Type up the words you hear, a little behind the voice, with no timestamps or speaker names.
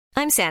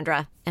I'm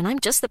Sandra, and I'm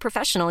just the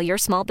professional your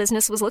small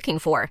business was looking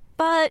for.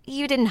 But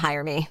you didn't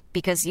hire me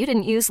because you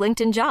didn't use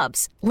LinkedIn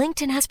Jobs.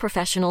 LinkedIn has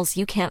professionals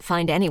you can't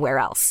find anywhere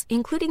else,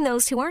 including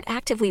those who aren't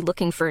actively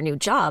looking for a new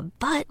job,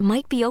 but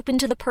might be open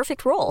to the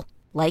perfect role,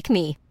 like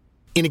me.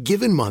 In a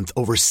given month,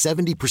 over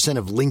 70%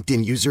 of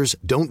LinkedIn users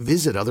don't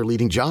visit other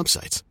leading job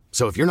sites.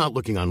 So if you're not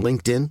looking on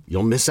LinkedIn,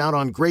 you'll miss out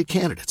on great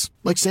candidates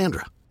like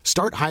Sandra.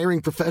 Start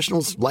hiring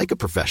professionals like a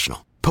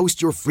professional.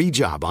 Post your free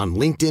job on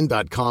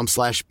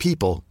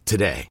linkedin.com/people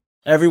today.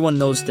 Everyone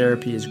knows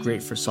therapy is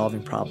great for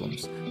solving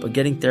problems, but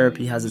getting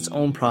therapy has its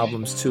own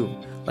problems too,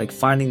 like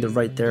finding the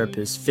right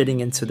therapist,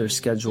 fitting into their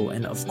schedule,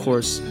 and of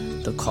course,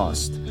 the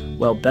cost.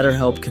 Well,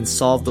 BetterHelp can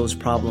solve those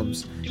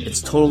problems. It's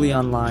totally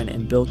online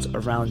and built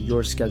around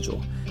your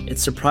schedule.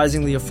 It's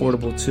surprisingly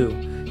affordable too.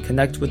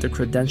 Connect with a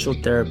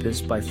credentialed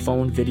therapist by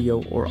phone,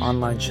 video, or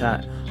online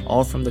chat,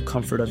 all from the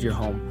comfort of your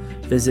home.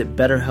 Visit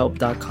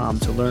BetterHelp.com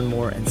to learn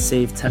more and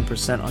save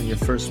 10% on your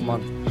first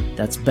month.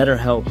 That's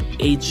BetterHelp,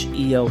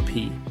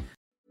 H-E-L-P.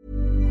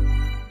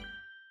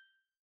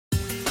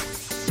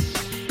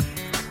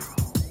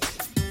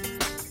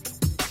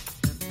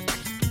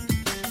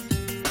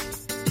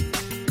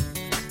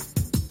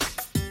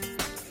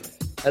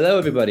 Hello,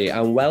 everybody,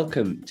 and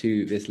welcome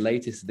to this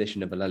latest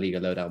edition of the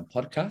LaLiga Lowdown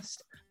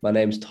podcast. My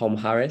name's Tom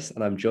Harris,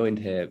 and I'm joined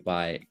here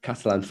by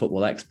Catalan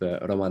football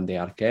expert Roman de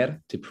Arquer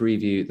to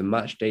preview the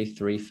Matchday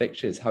 3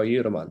 fixtures. How are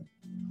you, Roman?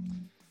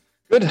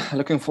 Good.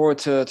 Looking forward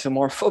to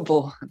more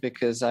football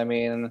because, I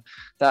mean,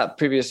 that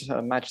previous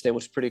match day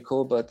was pretty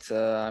cool, but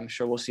I'm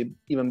sure we'll see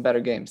even better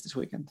games this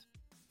weekend.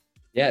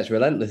 Yeah, it's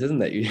relentless,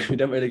 isn't it? You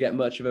don't really get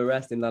much of a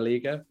rest in La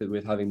Liga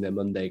with having the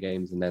Monday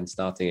games and then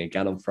starting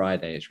again on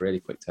Friday. It's really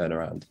quick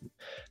turnaround.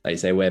 Like you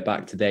say, we're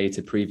back today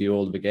to preview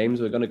all of the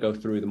games. We're going to go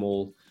through them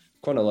all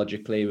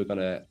chronologically. We're going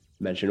to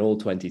mention all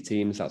 20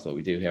 teams. That's what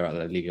we do here at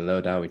La Liga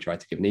Lowdown. We try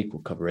to give an equal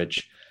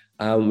coverage.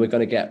 We're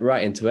going to get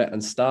right into it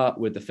and start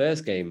with the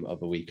first game of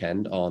the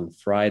weekend on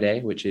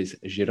Friday, which is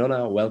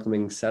Girona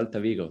welcoming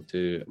Celta Vigo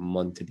to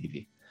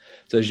Montilivi.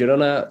 So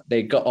Girona,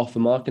 they got off the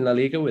mark in La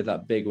Liga with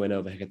that big win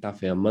over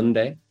Getafe on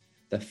Monday.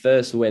 The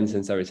first win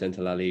since they returned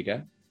to La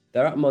Liga.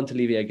 They're at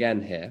Montilivi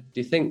again here.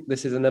 Do you think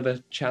this is another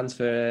chance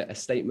for a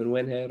statement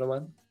win here,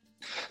 Roman?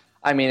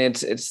 I mean,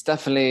 it's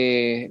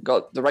definitely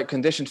got the right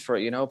conditions for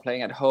it, you know,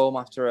 playing at home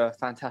after a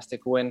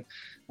fantastic win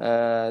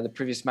the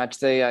previous match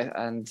day,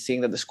 and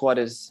seeing that the squad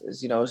is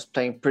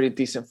playing pretty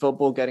decent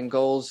football, getting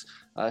goals.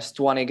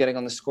 Stuani getting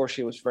on the score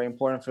sheet was very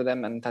important for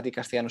them, and Tati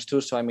Castellanos too.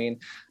 So, I mean,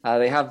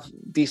 they have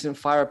decent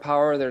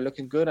firepower. They're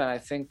looking good. And I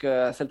think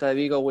Celta de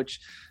Vigo, which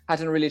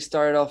hasn't really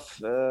started off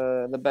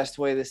the best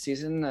way this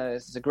season,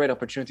 it's a great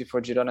opportunity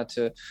for Girona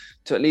to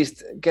at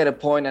least get a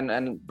point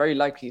and very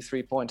likely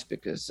 3 points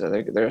because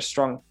they're a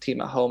strong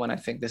team at home. And I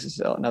think this is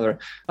another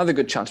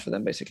good chance for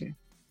them, basically.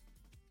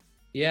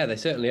 Yeah, they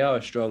certainly are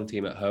a strong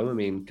team at home. I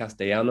mean,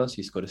 Castellanos,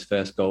 he scored his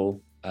first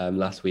goal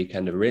last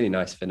weekend, a really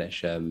nice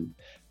finish,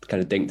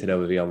 kind of dinked it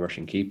over the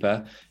Russian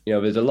keeper. You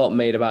know, there's a lot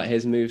made about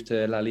his move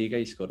to La Liga.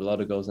 He scored a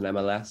lot of goals in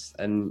MLS.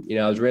 And, you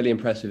know, I was really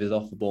impressed with his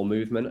off-the-ball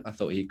movement. I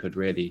thought he could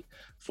really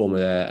form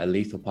a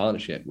lethal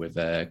partnership with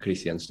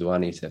Cristian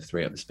Stuani to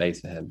free up the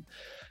space for him.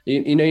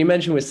 You know, you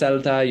mentioned with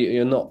Celta,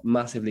 you're not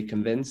massively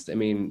convinced. I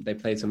mean, they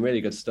played some really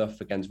good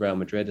stuff against Real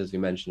Madrid, as we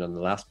mentioned on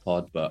the last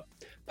pod, but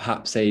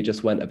perhaps they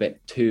just went a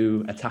bit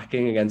too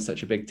attacking against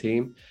such a big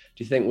team.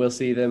 Do you think we'll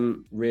see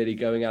them really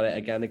going at it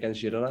again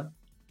against Girona?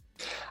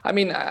 I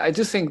mean, I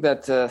do think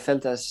that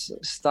Celta's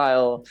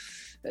style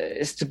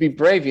is to be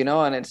brave, you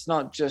know, and it's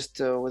not just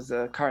with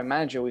the current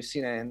manager. We've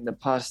seen it in the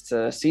past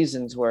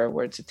seasons where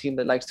it's a team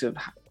that likes to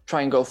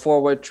try and go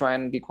forward, try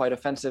and be quite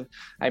offensive.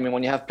 I mean,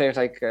 when you have players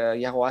like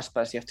Iago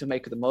Aspas, you have to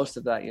make the most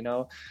of that, you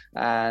know,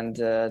 and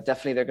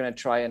definitely they're going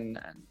to try and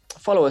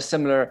follow a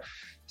similar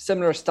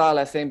style,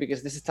 I think,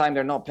 because this time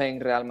they're not playing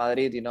Real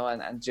Madrid, you know,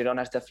 and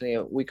Girona is definitely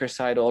a weaker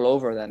side all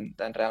over than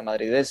Real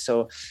Madrid is.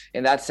 So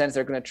in that sense,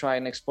 they're going to try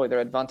and exploit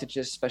their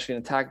advantages, especially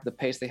in attack, the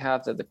pace they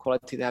have, the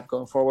quality they have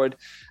going forward.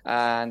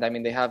 And I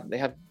mean, they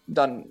have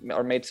done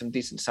or made some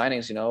decent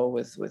signings, you know,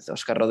 with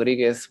Oscar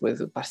Rodriguez, with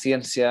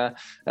Paciencia,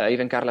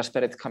 even Carlos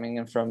Perez coming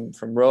in from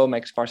Rome,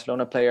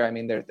 ex-Barcelona player. I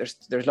mean, there's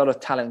a lot of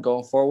talent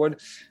going forward,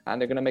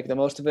 and they're going to make the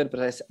most of it. But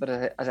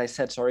as I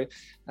said,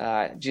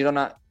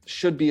 Girona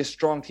should be a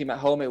strong team at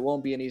home. It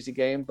won't be an easy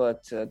game,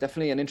 but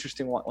definitely an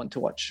interesting one to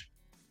watch.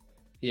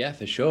 Yeah,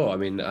 for sure. I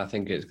mean, I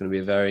think it's going to be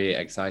a very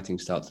exciting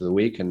start to the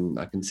week, and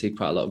I can see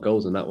quite a lot of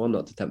goals in that one,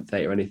 not to tempt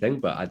fate or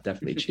anything, but I'd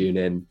definitely tune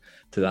in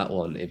to that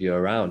one if you're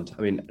around.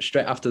 I mean,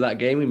 straight after that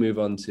game, we move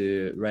on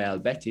to Real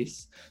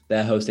Betis.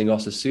 They're hosting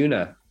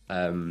Osasuna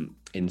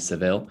in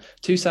Seville.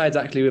 Two sides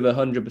actually with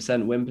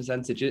 100% win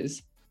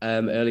percentages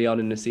early on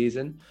in the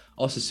season.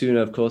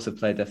 Osasuna, of course, have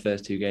played their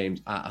first two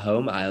games at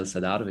home at El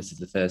Sadar. This is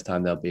the first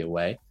time they'll be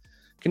away.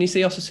 Can you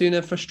see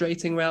Osasuna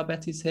frustrating Real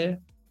Betis here?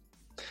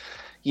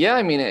 Yeah,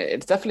 I mean,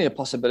 it's definitely a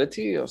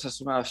possibility.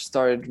 Osasuna have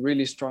started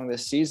really strong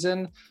this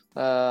season.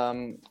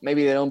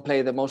 Maybe they don't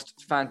play the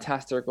most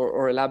fantastic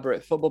or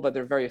elaborate football, but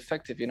they're very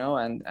effective,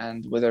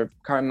 and with their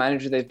current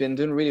manager, they've been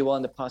doing really well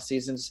in the past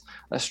seasons,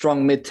 a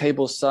strong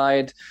mid-table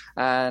side.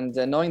 And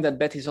knowing that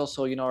Betis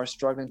also, are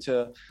struggling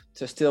to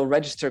still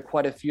register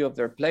quite a few of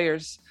their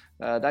players,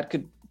 that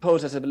could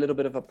pose as a little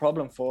bit of a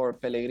problem for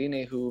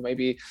Pellegrini, who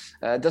maybe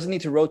doesn't need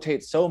to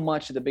rotate so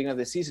much at the beginning of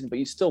the season, but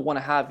you still want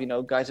to have,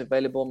 guys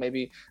available,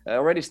 maybe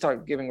already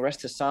start giving rest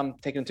to some,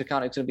 taking into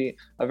account it's going to be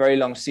a very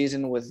long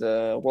season with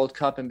the World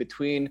Cup in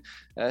between.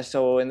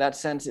 So in that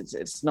sense,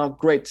 it's not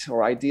great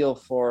or ideal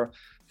for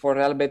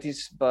Real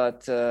Betis,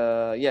 but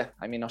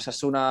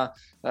Osasuna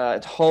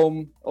at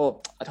home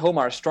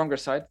are a stronger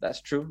side.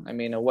 That's true.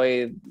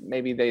 Away,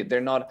 maybe they're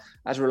not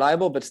as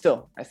reliable, but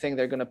still, I think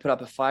they're going to put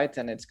up a fight,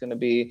 and it's going to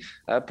be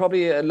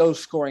probably a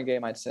low-scoring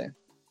game, I'd say.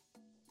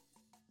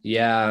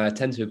 Yeah, I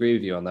tend to agree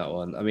with you on that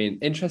one.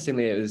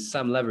 Interestingly, it was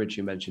Sam Leverage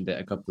who mentioned it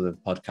a couple of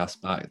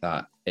podcasts back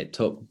that it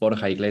took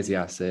Borja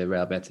Iglesias, a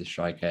Real Betis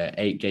striker,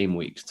 8 game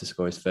weeks to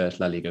score his first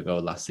La Liga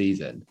goal last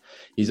season.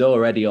 He's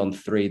already on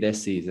 3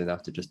 this season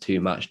after just 2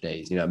 match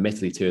days.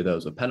 Admittedly, 2 of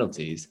those were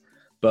penalties,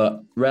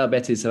 but Real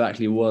Betis have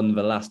actually won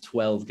the last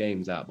 12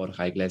 games that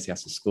Borja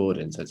Iglesias has scored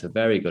in, so it's a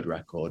very good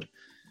record.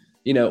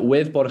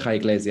 With Borja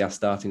Iglesias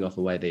starting off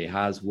the way that he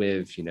has,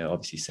 with,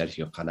 obviously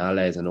Sergio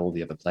Canales and all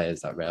the other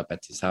players that Real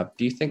Betis have,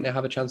 do you think they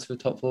have a chance for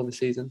the top 4 this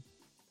season?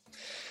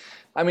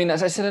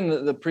 As I said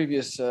in the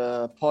previous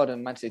pod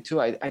on Matchday 2,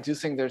 I do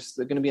think there's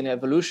going to be an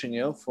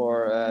evolution,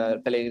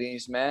 for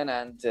Pellegrini's men,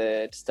 and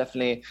it's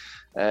definitely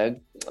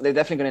they're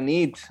definitely going to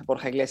need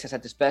Borja Iglesias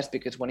at his best,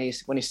 because when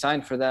he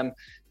signed for them,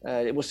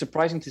 it was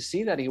surprising to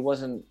see that he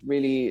wasn't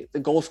really the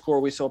goal scorer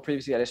we saw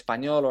previously at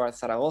Espanyol or at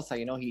Zaragoza.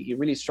 He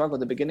really struggled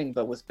at the beginning,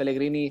 but with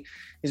Pellegrini,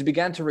 he's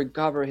began to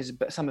recover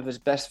some of his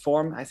best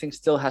form. I think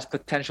still has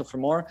potential for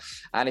more,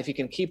 and if he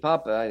can keep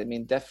up,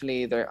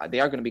 definitely they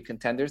are going to be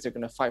contenders. They're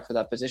going to fight for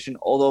that position.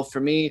 Although for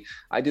me,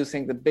 I do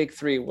think the big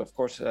 3, of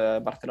course,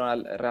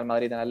 Barcelona, Real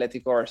Madrid, and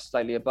Atletico are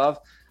slightly above.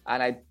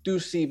 And I do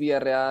see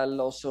Villarreal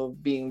also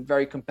being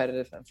very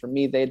competitive. And for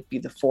me, they'd be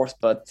the 4th.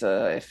 But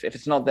if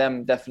it's not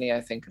them, definitely I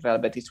think Real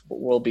Betis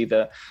will be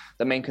the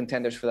main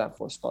contenders for that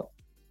 4th spot.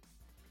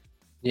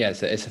 Yeah,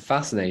 it's a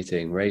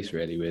fascinating race,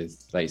 really,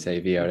 with, like you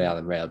say, Villarreal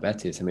and Real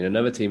Betis.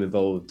 Another team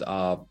involved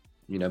are,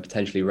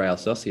 potentially Real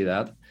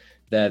Sociedad.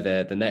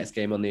 They're the next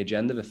game on the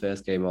agenda, the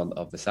first game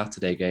of the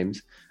Saturday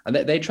games. And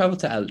they travel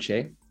to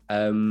Elche.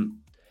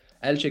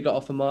 Elche got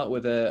off the mark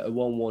with a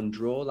 1-1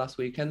 draw last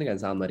weekend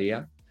against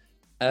Almeria.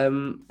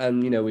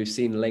 We've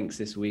seen links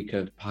this week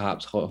of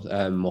perhaps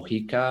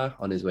Mojica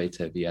on his way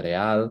to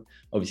Villarreal.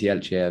 Obviously,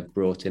 Elche have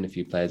brought in a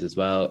few players as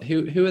well.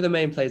 Who are the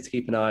main players to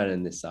keep an eye on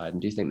in this side?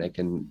 And do you think they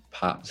can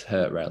perhaps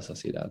hurt Real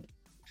Sociedad?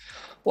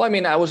 Well,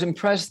 I was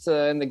impressed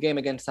in the game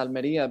against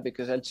Almeria,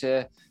 because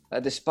Elche,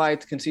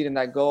 despite conceding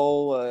that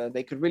goal,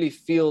 they could really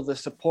feel the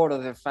support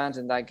of their fans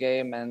in that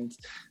game, and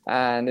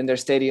in their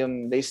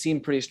stadium, they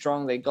seemed pretty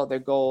strong. They got their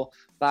goal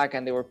back,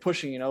 and they were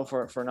pushing,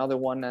 for another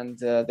one, and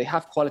they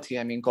have quality.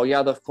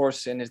 Collado, of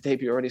course, in his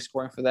debut already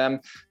scoring for them.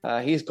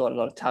 He's got a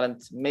lot of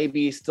talent.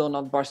 Maybe still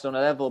not Barcelona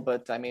level,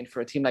 but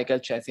for a team like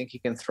Elche, I think he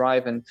can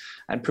thrive and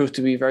prove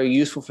to be very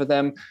useful for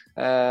them.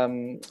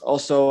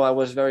 Also, I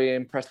was very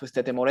impressed with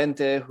Tete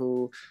Morente,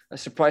 who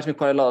surprised me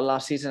quite a lot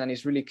last season, and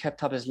he's really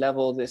kept up his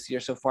level this year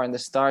so far in the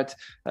start.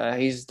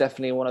 He's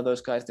definitely one of those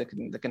guys that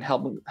can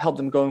help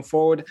them going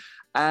forward.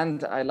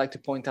 And I'd like to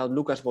point out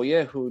Lucas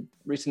Boyer, who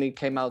recently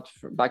came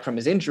back from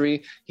his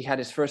injury. He had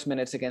his first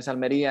minutes against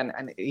Almeria,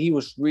 and he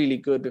was really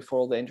good before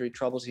all the injury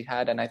troubles he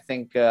had. And I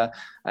think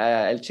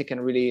Elche can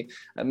really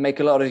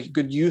make a lot of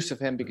good use of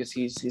him, because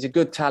he's a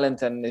good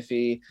talent. And if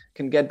he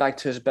can get back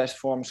to his best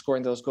form,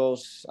 scoring those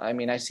goals,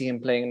 I see him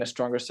playing in a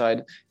stronger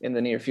side in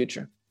the near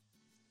future.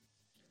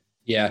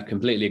 Yeah,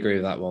 completely agree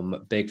with that one.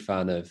 Big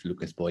fan of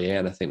Lucas Boyer,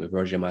 and I think with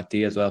Roger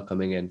Martí as well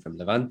coming in from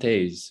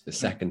Levante, he's the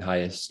second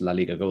highest La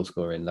Liga goal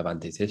scorer in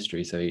Levante's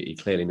history, so he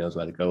clearly knows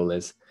where the goal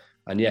is.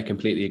 And yeah,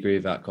 completely agree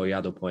with that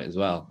Collado point as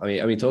well.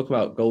 Talk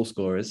about goal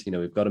scorers,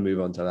 we've got to move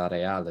on to La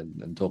Real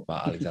and talk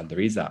about Alexander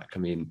Isak.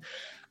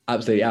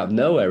 Absolutely out of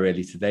nowhere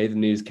really today, the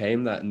news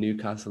came that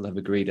Newcastle have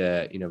agreed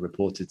a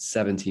reported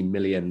 70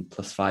 million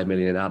plus 5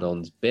 million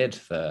add-ons bid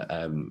for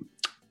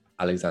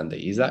Alexander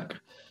Isak.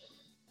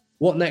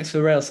 What next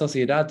for Real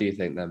Sociedad, do you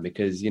think, then?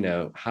 Because,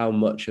 how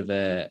much of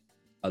a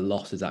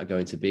loss is that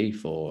going to be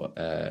for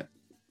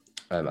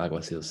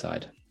Alguacil's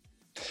side?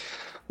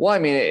 Well,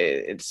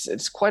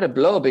 it's quite a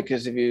blow,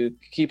 because if you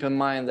keep in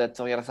mind that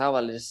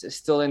Oyarzabal is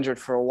still injured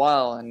for a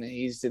while, and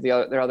he's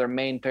their other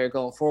main player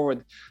going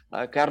forward.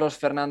 Carlos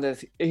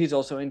Fernandez, he's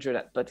also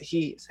injured, but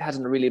he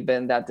hasn't really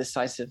been that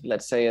decisive,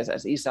 let's say,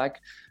 as Isak.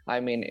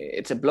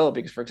 It's a blow,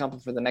 because, for example,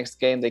 for the next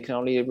game, they can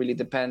only really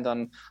depend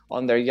on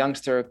their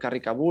youngster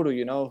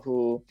Carricaburu,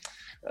 who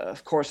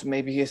of course,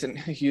 maybe he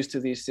isn't used to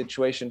these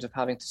situations of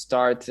having to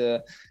start.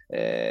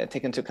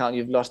 Take into account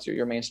you've lost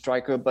your main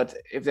striker, but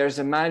if there's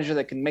a manager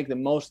that can make the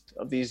most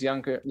of these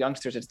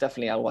youngsters, it's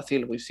definitely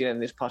Alguacil. We've seen it in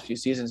these past few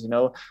seasons,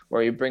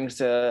 where he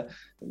brings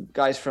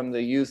guys from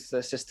the youth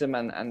system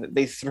and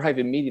they thrive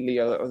immediately,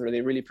 or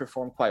they really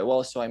perform quite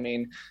well. So I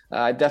mean,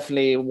 I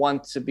definitely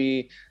want to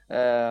be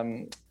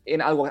in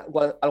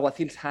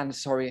Alguacil's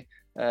hands,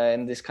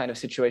 in this kind of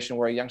situation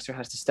where a youngster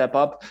has to step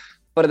up.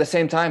 But at the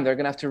same time, they're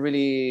going to have to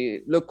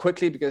really look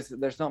quickly, because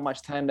there's not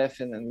much time left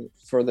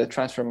before the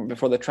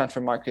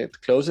transfer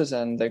market closes,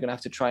 and they're going to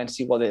have to try and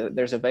see what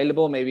there's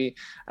available. Maybe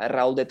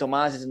Raúl de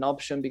Tomás is an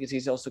option, because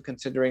he's also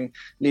considering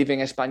leaving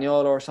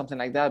Espanyol or something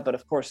like that. But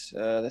of course,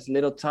 there's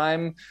little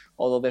time,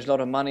 although there's a lot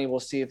of money. We'll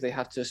see if they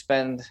have to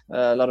spend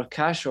a lot of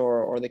cash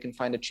or they can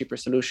find a cheaper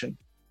solution.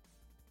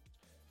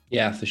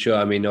 Yeah, for sure.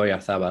 I mean,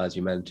 Oyarzabal, as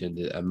you mentioned,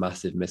 a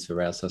massive miss for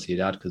Real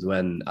Sociedad, because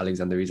when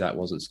Alexander Isak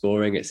wasn't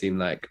scoring, it seemed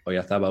like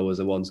Oyarzabal was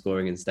the one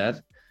scoring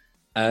instead.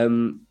 I've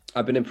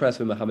been impressed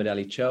with Mohamed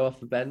Ali Cho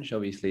off the bench.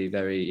 Obviously,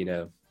 very,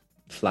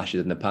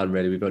 flashes in the pan,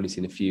 really. We've only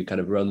seen a few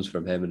kind of runs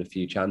from him and a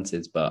few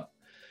chances, but,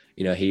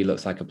 he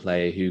looks like a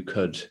player who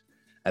could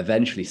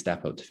eventually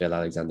step up to fill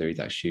Alexander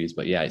Isak's shoes.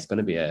 But yeah, it's going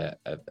to be a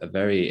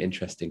very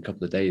interesting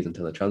couple of days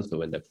until the transfer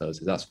window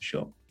closes, that's for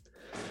sure.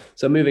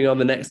 So moving on,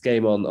 the next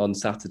game on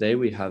Saturday,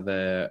 we have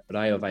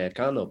Rayo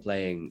Vallecano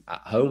playing at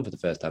home for the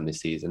first time this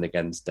season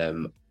against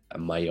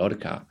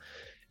Mallorca.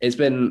 It's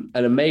been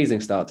an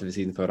amazing start to the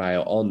season for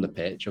Rayo on the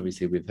pitch.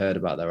 Obviously, we've heard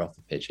about their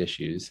off-the-pitch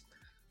issues.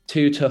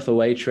 2 tough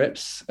away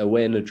trips, a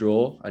win, a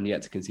draw, and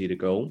yet to concede a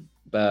goal.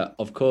 But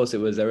of course, it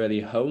was their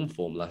early home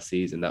form last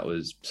season that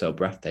was so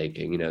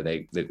breathtaking.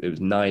 It was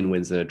 9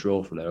 wins and a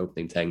draw from their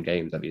opening 10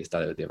 games at the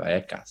Estadio de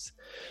Vallecas.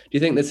 Do you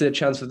think there's a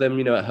chance for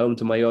them, at home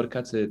to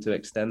Mallorca to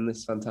extend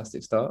this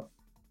fantastic start?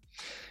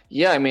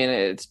 Yeah, I mean,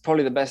 it's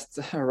probably the best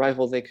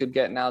rival they could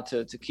get now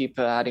to keep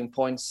adding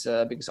points,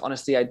 because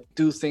honestly, I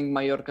do think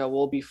Mallorca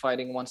will be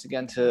fighting once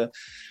again to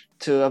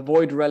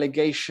avoid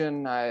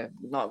relegation. I'm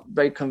not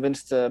very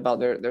convinced about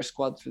their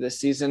squad for this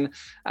season.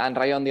 And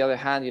Rayo, on the other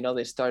hand,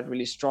 they started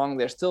really strong.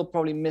 They're still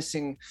probably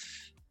missing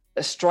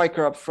a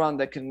striker up front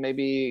that can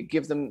maybe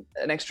give them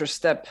an extra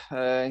step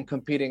in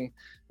competing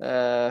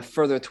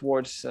further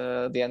towards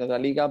the end of La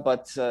Liga.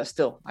 But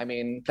still, I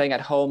mean, playing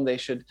at home, they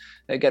should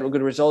get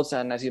good results.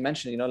 And as you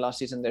mentioned, last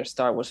season their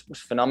start was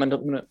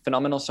phenomenal.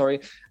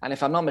 And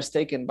if I'm not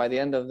mistaken, by the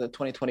end of the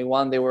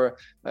 2021, they were,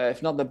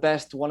 if not the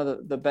best, one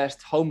of the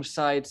best home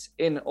sides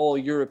in all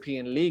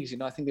European leagues.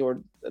 I think they were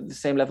at the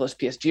same level as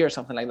PSG or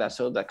something like that.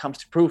 So that comes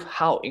to prove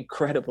how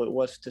incredible it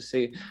was to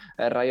see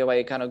Rayo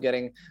Vallecano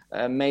getting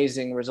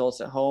amazing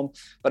results at home.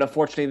 But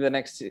unfortunately, the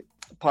next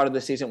part of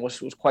the season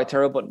was quite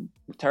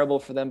terrible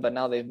for them, but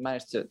now they've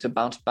managed to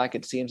bounce back.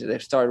 It seems that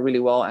they've started really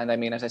well, and I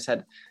mean, as I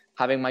said,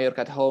 having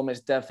Mallorca at home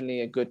is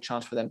definitely a good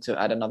chance for them to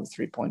add another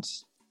 3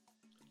 points.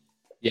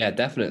 Yeah,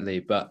 definitely.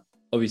 But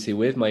obviously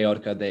with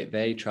Mallorca,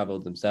 they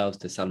travelled themselves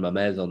to San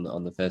Mamés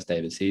on the first day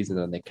of the season,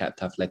 and they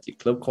kept Athletic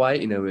Club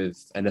quiet,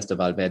 with Ernesto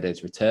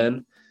Valverde's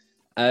return.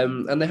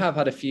 And they have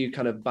had a few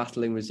kind of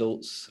battling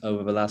results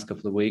over the last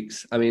couple of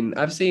weeks. I mean,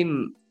 I've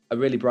seen a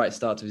really bright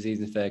start to the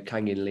season for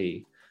Kangin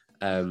Lee.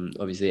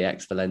 Obviously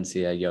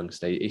ex-Valencia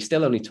youngster. He's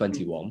still only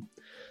 21.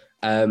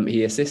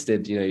 He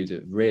assisted, he was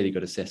a really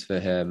good assist for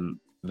him,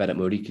 Vedat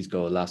Muriki's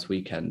goal last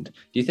weekend.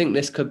 Do you think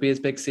this could be his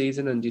big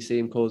season, and do you see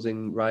him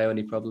causing Rayo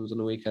any problems on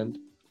the weekend?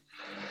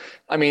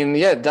 I mean,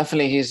 yeah,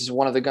 definitely he's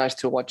one of the guys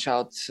to watch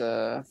out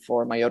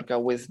for Mallorca,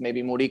 with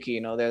maybe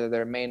Muriqi. They're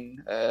their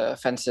main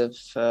offensive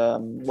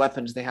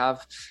weapons they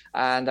have.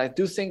 And I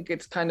do think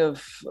it's kind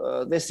of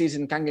this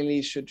season, Kangin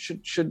Lee should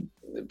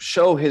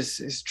show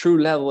his true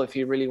level if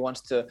he really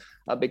wants to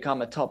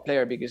become a top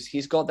player, because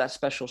he's got that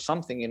special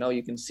something.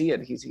 You can see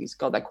it. He's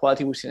got that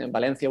quality. We've seen it in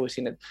Valencia, we've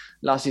seen it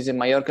last season in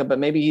Mallorca, but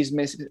maybe he's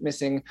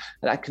missing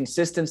that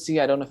consistency.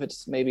 I don't know if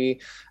it's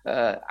maybe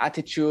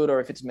attitude,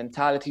 or if it's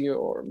mentality,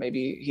 or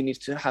maybe he needs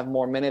to have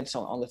more minutes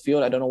on the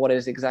field. I don't know what it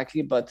is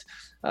exactly, but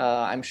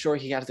I'm sure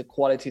he has the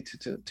quality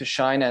to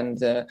shine,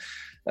 and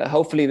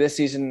hopefully this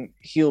season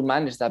he'll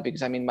manage that,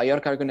 because I mean,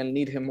 Mallorca are going to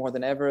need him more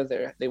than ever.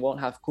 They won't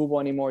have Kubo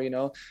anymore,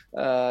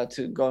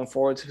 to going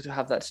forward to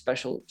have that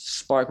special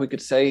spark, we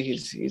could say.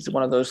 He's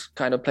one of those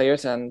kind of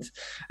players, and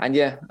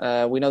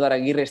yeah, we know that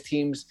Aguirre's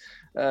teams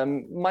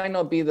might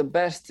not be the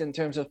best in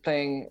terms of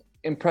playing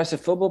impressive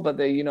football, but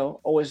they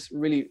always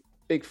really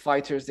big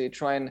fighters. They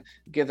try and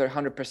give their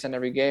 100%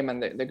 every game,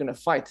 and they're going to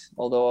fight.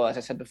 Although, as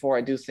I said before,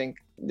 I do think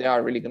they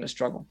are really going to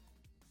struggle.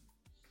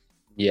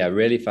 Yeah,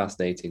 really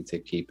fascinating to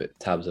keep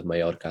tabs of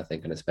Mallorca, I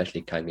think, and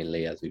especially Kangin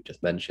Lee, as we've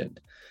just mentioned.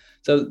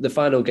 So the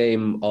final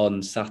game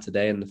on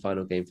Saturday, and the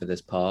final game for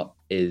this part,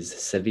 is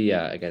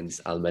Sevilla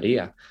against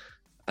Almeria.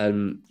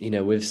 And,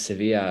 with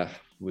Sevilla,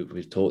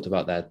 we've talked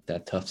about their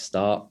tough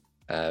start.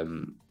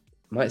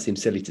 Might seem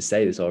silly to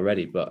say this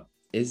already, but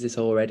is this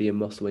already a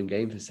must-win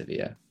game for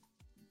Sevilla?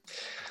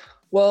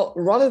 Well,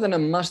 rather than a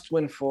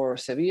must-win for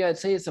Sevilla, I'd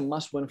say it's a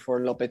must-win for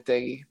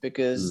Lopetegui,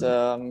 because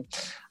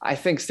I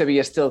think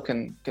Sevilla still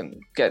can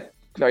get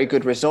very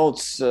good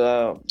results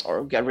or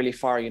get really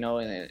far,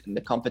 in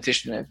the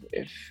competition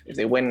if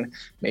they win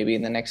maybe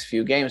in the next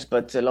few games.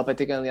 But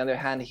Lopetegui, on the other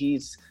hand,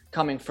 he's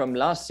coming from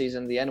last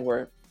season, the end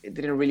where it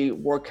didn't really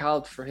work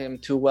out for him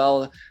too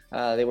well.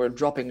 They were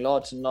dropping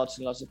lots and lots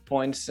of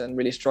points and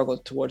really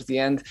struggled towards the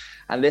end.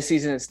 And this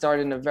season it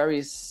started in a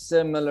very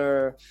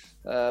similar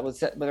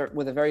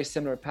with a very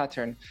similar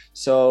pattern.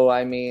 So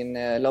I mean,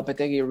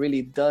 Lopetegui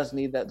really does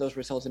need those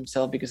results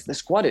himself, because the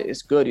squad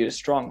is good, it is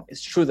strong.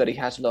 It's true that he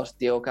has lost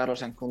Diego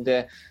Carlos and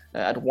Koundé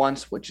at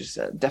once, which is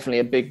definitely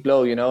a big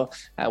blow. We know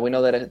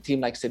that a team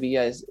like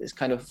Sevilla is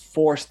kind of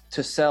forced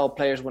to sell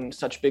players when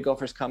such big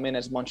offers come in,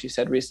 as Monchi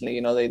said recently.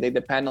 They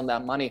depend on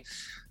that money,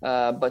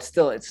 but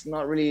still, it's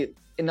not really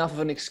enough of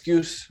an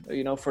excuse,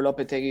 for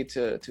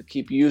Lopetegui to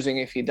keep using,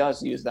 if he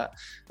does use that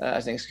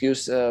as an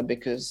excuse,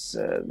 because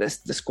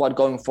the squad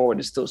going forward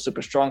is still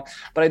super strong.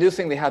 But I do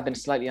think they have been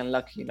slightly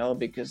unlucky,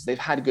 because they've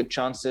had good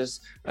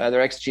chances.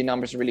 Their XG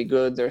numbers are really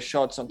good. Their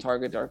shots on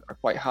target are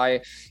quite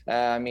high.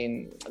 I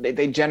mean,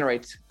 they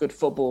generate good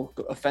football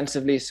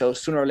offensively. So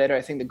sooner or later,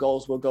 I think the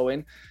goals will go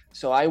in.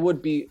 So I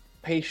would be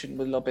patient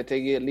with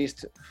Lopetegui, at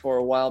least for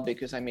a while,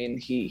 because I mean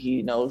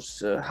he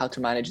knows how to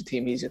manage a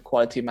team. He's a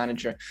quality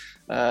manager.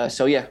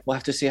 So yeah, we'll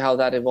have to see how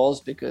that evolves,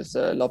 because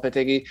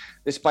Lopetegui,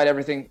 despite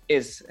everything,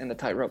 is in the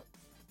tightrope.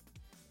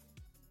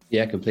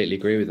 Yeah, completely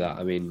agree with that.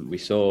 I mean, we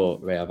saw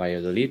Real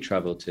Valladolid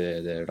travel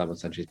to the Ramon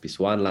Sanchez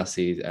Pizjuan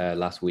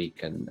last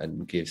week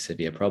and give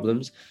Sevilla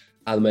problems.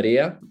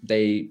 Almeria,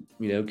 they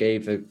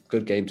gave a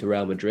good game to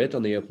Real Madrid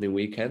on the opening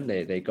weekend.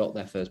 They got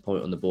their first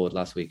point on the board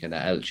last weekend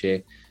at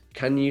Elche.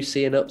 Can you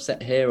see an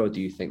upset here, or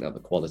do you think that the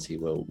quality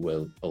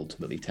will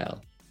ultimately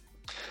tell?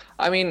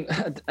 I mean,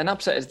 an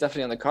upset is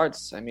definitely on the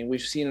cards. I mean,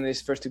 we've seen in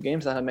these first two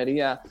games that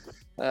Almeria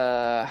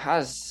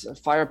has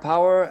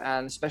firepower,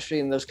 and especially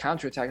in those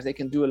counterattacks, they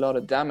can do a lot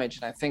of damage.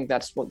 And I think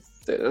that's going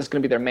to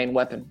be their main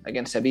weapon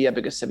against Sevilla,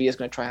 because Sevilla is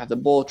going to try and have the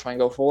ball, try and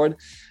go forward.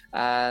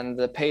 And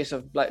the pace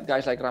of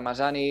guys like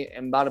Ramazani,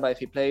 Mbarba, if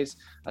he plays,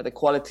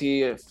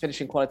 the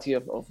finishing quality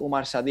of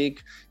Umar Sadiq,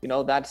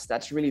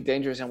 that's really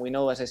dangerous. And we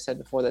know, as I said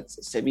before, that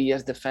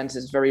Sevilla's defense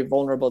is very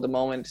vulnerable at the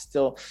moment.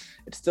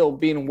 It's still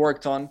being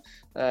worked on.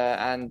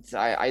 And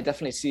I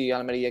definitely see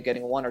Almeria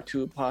getting one or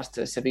two past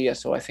Sevilla.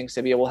 So I think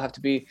Sevilla will have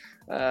to be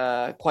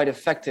quite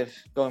effective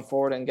going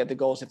forward and get the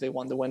goals if they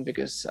want the win,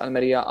 because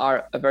Almeria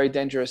are a very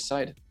dangerous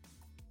side.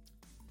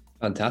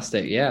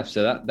 Fantastic. Yeah.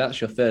 So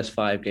that's your first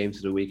 5 games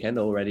of the weekend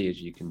already,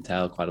 as you can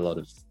tell, quite a lot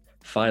of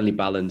finely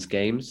balanced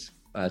games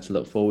to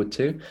look forward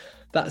to.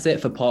 That's it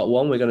for part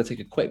 1. We're going to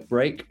take a quick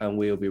break and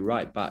we'll be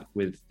right back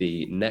with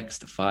the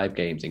next 5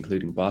 games,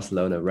 including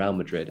Barcelona, Real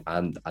Madrid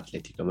and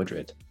Atletico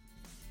Madrid.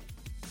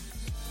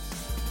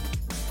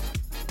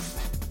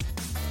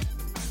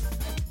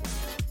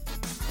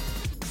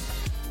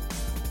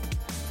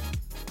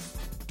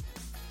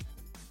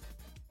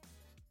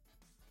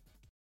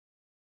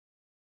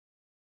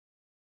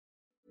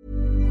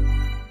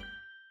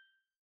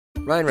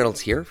 Ryan Reynolds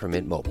here from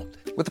Mint Mobile.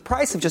 With the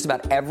price of just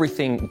about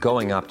everything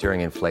going up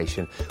during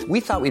inflation, we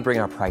thought we'd bring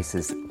our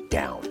prices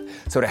down.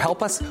 So to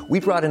help us,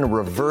 we brought in a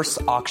reverse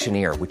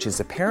auctioneer, which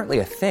is apparently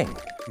a thing.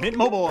 Mint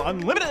Mobile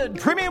Unlimited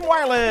Premium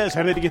Wireless.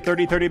 How to get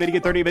 30, 30, bit to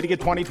get 30, bit to get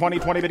 20, 20,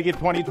 20, bit to get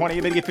 20,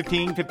 20, bit to get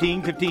 15,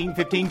 15, 15,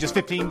 15, just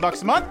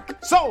 $15 a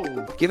month?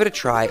 Sold! Give it a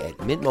try at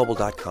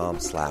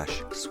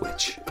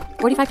mintmobile.com/switch.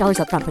 $45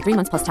 up front for 3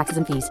 months plus taxes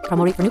and fees.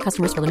 Promo rate for new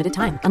customers for limited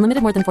time.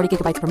 Unlimited more than 40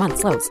 gigabytes per month.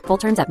 Slows full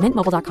terms at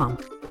mintmobile.com.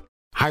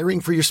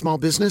 Hiring for your small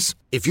business?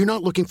 If you're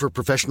not looking for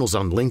professionals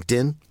on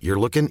LinkedIn, you're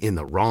looking in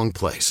the wrong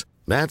place.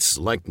 That's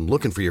like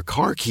looking for your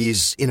car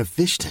keys in a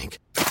fish tank.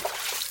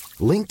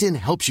 LinkedIn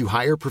helps you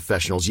hire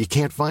professionals you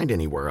can't find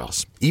anywhere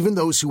else, even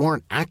those who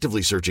aren't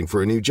actively searching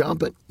for a new job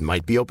but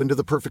might be open to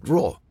the perfect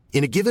role.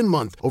 In a given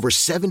month, over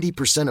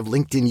 70% of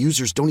LinkedIn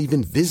users don't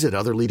even visit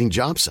other leading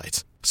job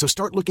sites. So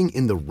start looking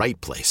in the right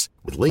place.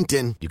 With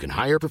LinkedIn, you can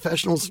hire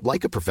professionals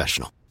like a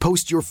professional.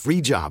 Post your free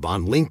job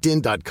on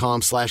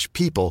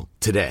linkedin.com/people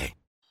today.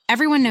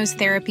 Everyone knows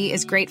therapy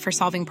is great for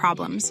solving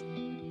problems,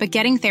 but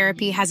getting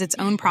therapy has its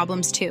own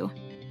problems too,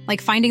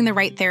 like finding the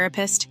right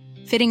therapist,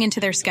 fitting into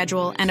their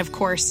schedule, and of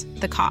course,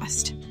 the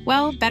cost.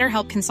 Well,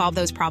 BetterHelp can solve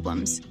those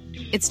problems.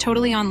 It's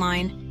totally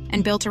online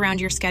and built around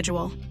your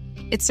schedule.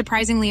 It's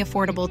surprisingly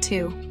affordable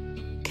too.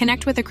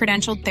 Connect with a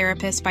credentialed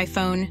therapist by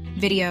phone,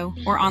 video,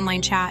 or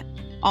online chat,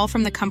 all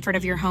from the comfort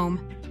of your home.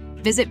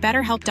 Visit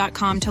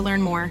BetterHelp.com to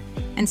learn more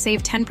and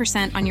save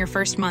 10% on your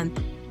first month.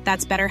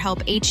 That's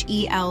BetterHelp,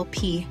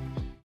 H-E-L-P.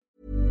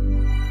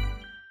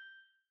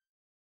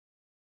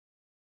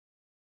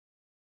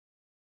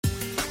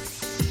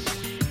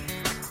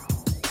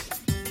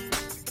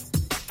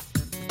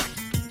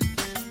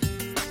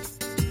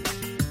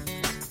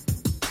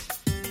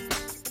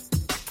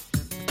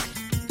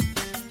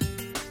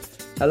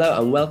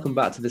 Hello and welcome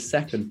back to the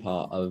second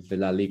part of the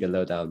La Liga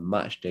Lowdown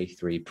Matchday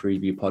 3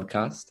 preview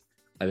podcast.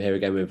 I'm here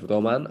again with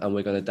Roman and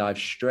we're going to dive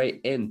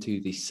straight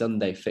into the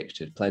Sunday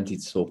fixtures. Plenty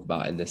to talk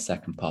about in this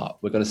second part.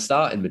 We're going to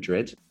start in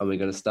Madrid and we're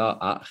going to start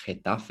at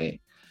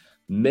Getafe.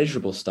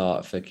 miserable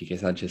start for Quique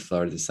Sanchez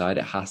Flores' side,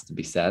 it has to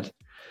be said.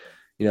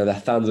 Their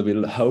fans will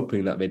be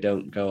hoping that they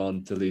don't go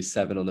on to lose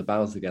 7 on the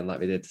bounce again like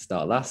they did to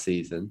start last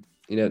season.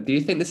 Do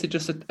you think this is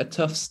just a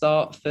tough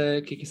start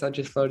for Quique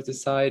Sanchez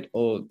Flores' side,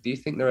 or do you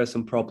think there are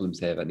some problems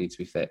here that need to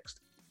be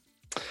fixed?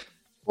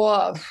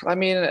 Well, I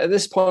mean, at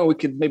this point, we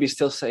could maybe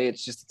still say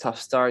it's just a tough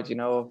start,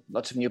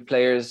 lots of new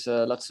players,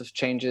 lots of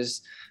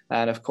changes.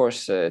 And of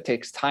course, it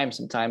takes time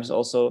sometimes.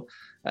 Also,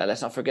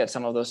 let's not forget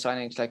some of those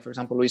signings, like, for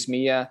example, Luis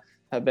Milla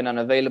have been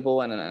unavailable.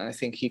 And I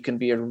think he can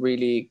be a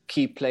really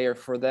key player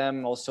for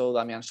them. Also,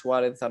 Damian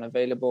Suarez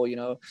unavailable,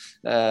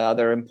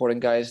 other important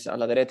guys,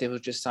 Aladerete,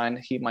 who's just signed,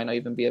 he might not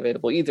even be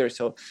available either.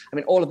 So, I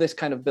mean, all of this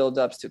kind of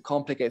build-ups to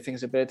complicate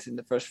things a bit in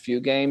the first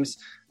few games.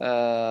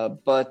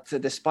 But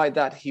despite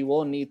that, he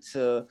will need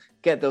to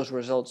get those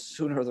results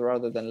sooner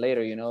rather than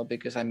later,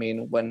 because, I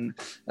mean, when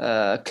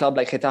a club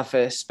like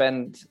Getafe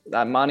spend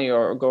that money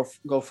or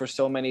go for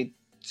so many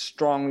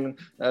strong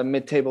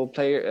mid-table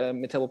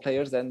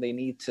players, then they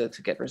need to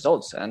get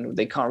results, and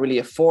they can't really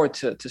afford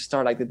to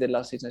start like they did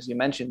last season, as you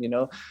mentioned.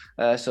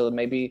 So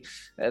maybe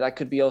that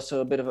could be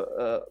also a bit of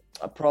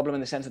a problem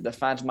in the sense that the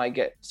fans might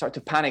start to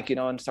panic,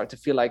 and start to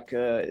feel like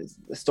the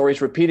story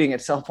is repeating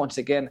itself once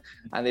again,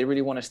 and they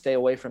really want to stay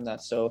away from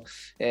that. So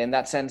in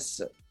that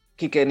sense,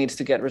 Quique needs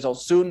to get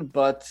results soon,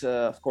 but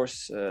of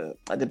course,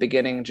 at the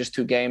beginning, just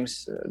 2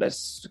 games,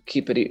 let's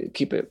keep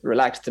it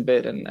relaxed a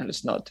bit and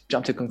let's not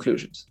jump to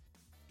conclusions.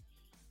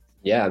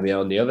 Yeah, I mean,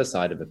 on the other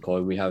side of the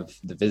coin, we have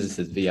the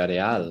visitors,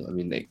 Villarreal. I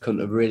mean, they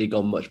couldn't have really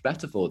gone much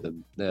better for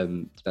them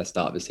their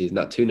start of the season.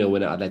 That 2-0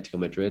 win at Atletico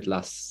Madrid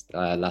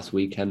last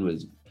weekend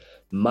was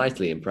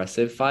mightily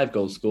impressive. 5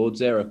 goals scored,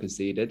 0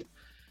 conceded.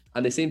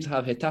 And they seem to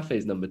have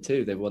Getafe's number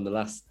 2. They've won the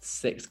last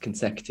 6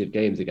 consecutive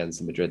games against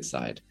the Madrid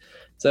side.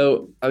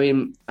 So, I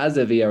mean, as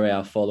a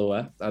Villarreal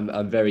follower,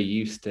 I'm very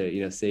used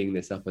to, seeing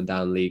this up and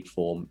down league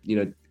form.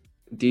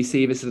 Do you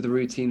see this as a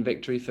routine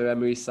victory for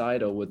Emery's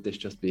side, or would this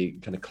just be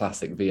kind of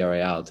classic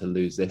Villarreal to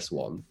lose this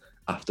one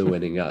after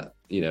winning at,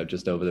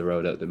 just over the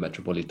road at the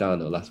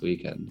Metropolitano last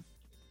weekend?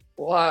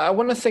 Well, I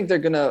want to think they're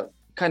going to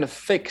kind of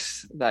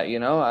fix that,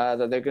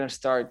 that they're going to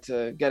start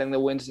getting the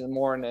wins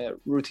more in a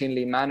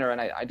routinely manner. And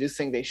I do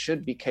think they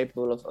should be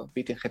capable of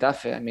beating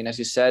Getafe. I mean, as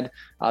you said,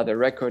 their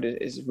record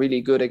is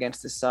really good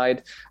against this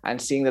side. And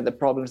seeing that the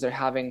problems they're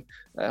having,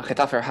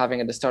 Getafe are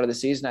having at the start of the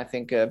season, I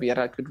think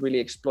Villarreal could really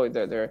exploit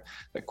their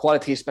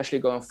quality, especially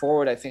going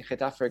forward. I think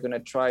Getafe are going to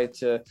try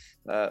to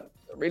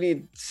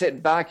really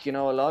sit back, a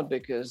lot,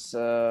 because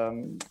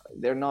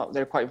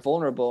they're quite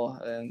vulnerable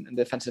in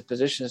defensive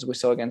positions. We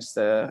saw against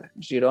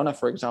Girona,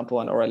 for example,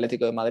 or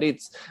Atletico de Madrid,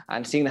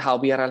 and seeing how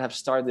Villarreal have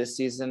started this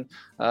season,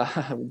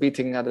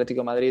 beating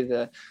Atletico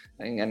Madrid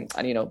and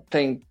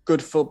playing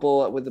good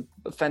football with the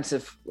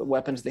offensive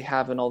weapons they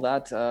have and all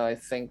that. I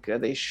think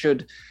they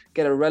should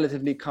get a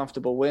relatively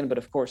comfortable win. But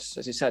of course,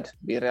 as you said,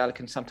 Villarreal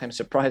can sometimes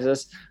surprise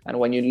us, and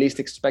when you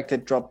least expect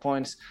it, drop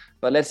points.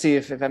 But let's see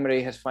if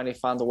Emery has finally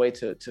found a way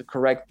to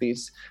correct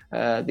these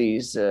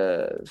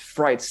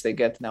frights they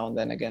get now and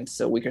then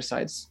against weaker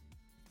sides.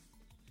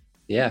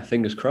 Yeah,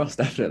 fingers crossed,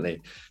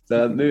 definitely.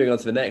 So moving on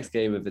to the next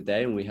game of the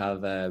day, and we have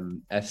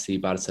FC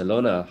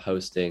Barcelona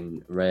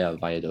hosting Real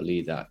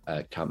Valladolid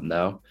at Camp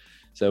Nou.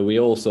 So we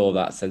all saw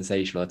that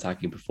sensational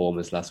attacking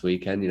performance last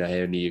weekend.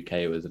 Here in the UK,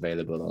 it was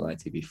available on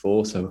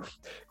ITV4, so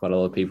quite a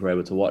lot of people were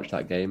able to watch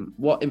that game.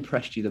 What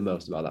impressed you the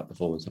most about that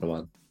performance,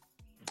 Juan?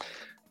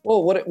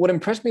 Well, what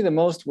impressed me the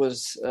most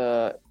was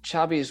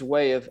Xavi's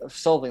way of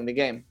solving the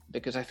game,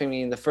 because I think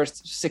in the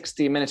first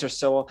 60 minutes or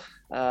so,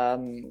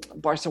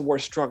 Barca were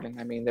struggling.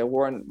 I mean, they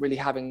weren't really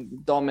having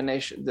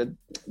domination, the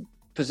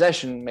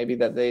possession maybe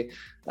that they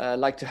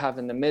like to have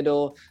in the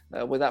middle.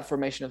 With that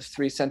formation of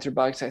 3 center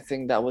backs, I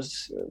think that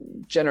was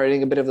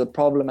generating a bit of the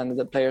problem, and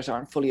the players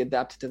aren't fully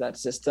adapted to that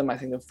system. I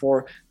think the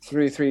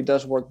 4-3-3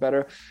 does work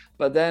better.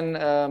 But then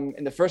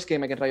in the first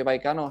game against Rayo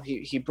Vallecano,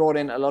 he brought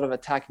in a lot of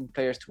attacking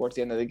players towards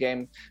the end of the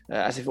game,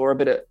 as if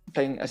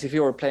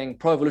you were playing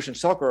Pro Evolution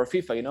Soccer or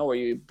FIFA, where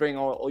you bring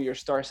all your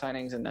star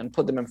signings and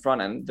put them in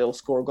front and they'll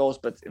score goals.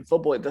 But in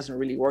football, it doesn't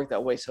really work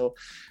that way. So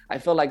I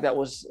felt like that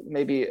was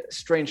maybe a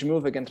strange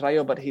move against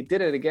Rayo, but he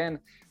did it again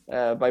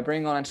by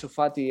bringing on Ansu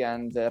Fati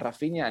and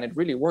Rafinha, and it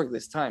really worked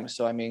this time.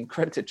 So, I mean,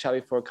 credit to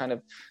Xavi for kind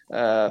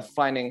of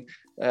finding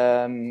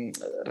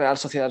Real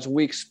Sociedad's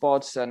weak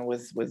spots, and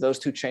with those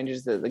 2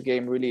 changes, the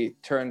game really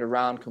turned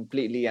around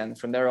completely. And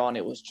from there on,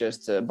 it was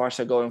just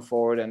Barca going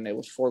forward, and it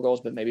was 4 goals,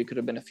 but maybe it could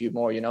have been a few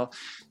more,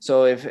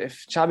 So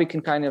if Xavi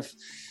can kind of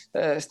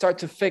start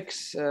to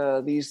fix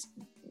these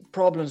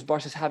problems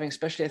Barca's having,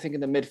 especially I think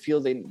in the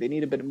midfield, they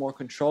need a bit more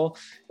control.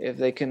 If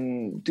they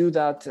can do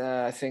that,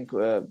 I think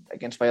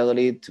against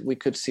Valladolid, we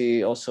could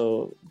see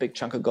also a big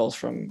chunk of goals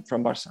from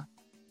Barca.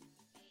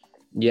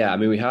 Yeah, I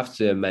mean, we have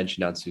to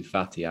mention Ansu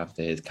Fati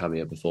after his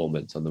cameo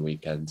performance on the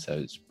weekend. So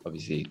it's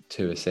obviously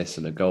 2 assists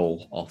and a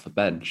goal off the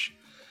bench.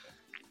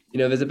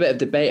 There's a bit of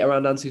debate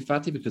around Ansu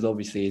Fati because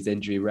obviously his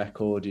injury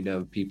record,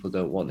 people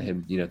don't want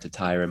him, to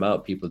tire him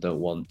out. People don't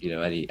want,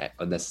 any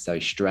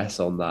unnecessary stress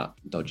on that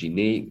dodgy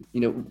knee.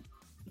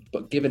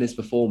 But given his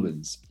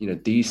performance,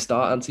 do you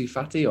start Ansu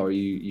Fati, or are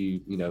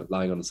you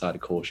lying on the side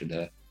of caution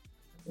here?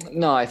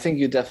 No, I think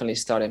you definitely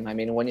start him. I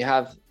mean, when you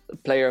have a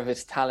player of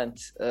his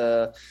talent,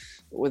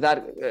 with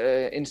that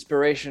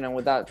inspiration and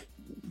with that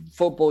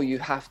football, you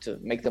have to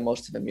make the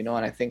most of him, and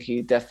I think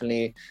he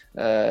definitely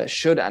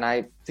should, and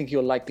I think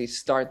he'll likely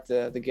start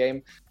the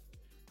game.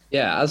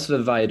 Yeah, as for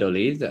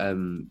Valladolid,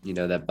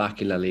 they're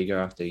back in La Liga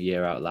after a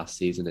year out last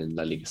season in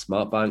La Liga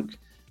Smart Bank.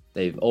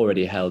 They've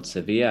already held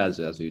Sevilla,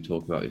 as we were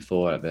talking about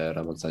before, at the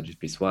Ramon Sanchez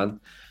Pizjuan.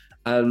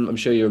 And I'm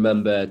sure you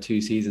remember 2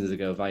 seasons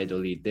ago,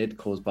 Valladolid did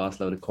cause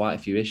Barcelona quite a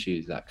few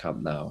issues at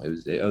Camp Nou. It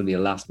was only a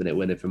last-minute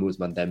winner from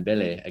Ousmane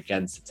Dembele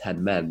against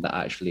 10 men that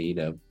actually,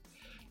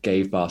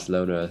 gave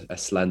Barcelona a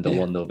slender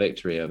 1-0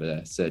 victory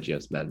over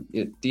Sergio's men.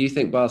 Do you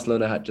think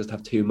Barcelona just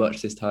have too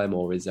much this time,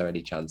 or is there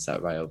any chance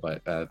that Rayo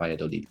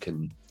Valladolid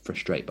can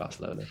frustrate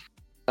Barcelona?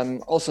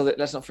 Also,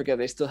 let's not forget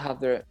they still have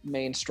their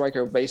main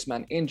striker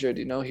baseman injured.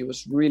 He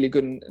was really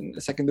good in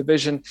the second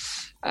division,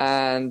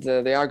 and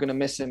they are going to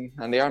miss him,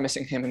 and they are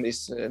missing him in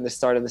the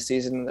start of the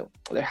season.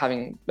 They're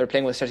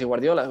playing with Sergio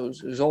Guardiola,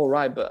 who's all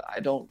right, but I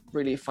don't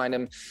really find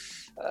him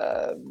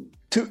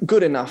too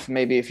good enough.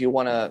 Maybe if you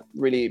want to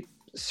really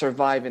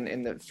survive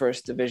in the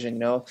first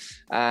division,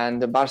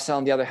 And the Barca,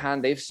 on the other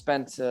hand, they've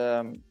spent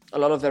a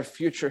lot of their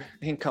future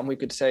income, we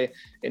could say,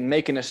 in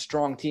making a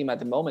strong team at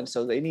the moment.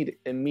 So they need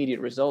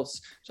immediate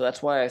results. So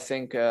that's why I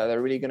think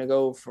they're really going to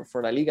go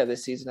for La Liga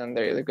this season, and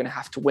they're going to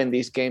have to win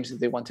these games if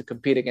they want to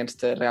compete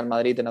against Real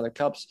Madrid and other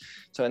clubs.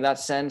 So in that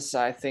sense,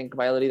 I think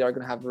Valladolid are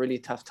going to have a really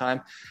tough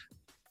time.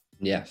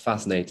 Yeah,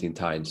 fascinating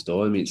tie in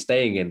store. I mean,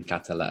 staying in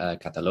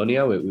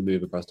Catalonia, we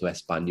move across to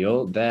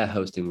Espanyol. They're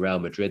hosting Real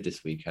Madrid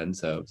this weekend,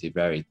 so it's a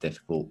very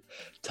difficult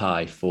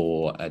tie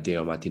for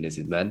Diego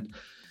Martinez's men.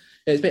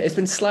 It's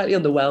been slightly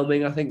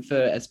underwhelming, I think, for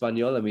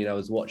Espanyol. I mean, I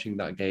was watching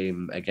that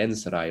game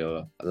against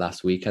Rayo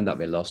last weekend that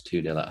they lost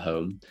 2-0 at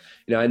home.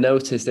 I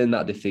noticed in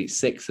that defeat,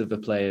 6 of the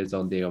players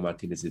on Diego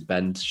Martinez's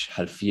bench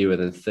had fewer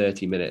than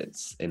 30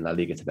 minutes in La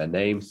Liga to their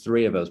name.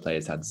 3 of those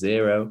players had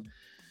 0.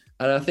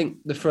 And I think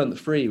the front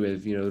 3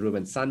 with,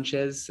 Ruben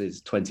Sanchez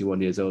is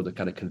 21 years old, a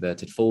kind of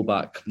converted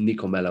fullback.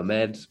 Nico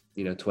Melamed,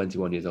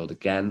 21 years old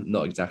again,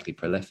 not exactly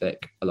prolific,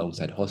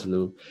 alongside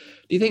Joselu. Do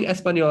you think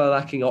Espanyol are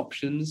lacking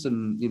options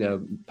and,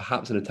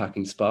 perhaps an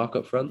attacking spark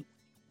up front?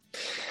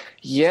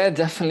 Yeah,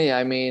 definitely.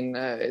 I mean,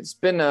 it's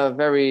been a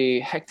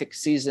very hectic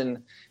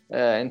season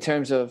in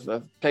terms of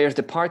players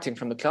departing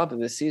from the club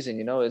this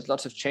season. There's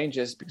lots of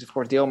changes because, of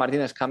course, Diego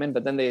Martinez come in,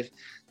 but then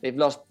they've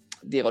lost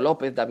Diego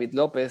López, David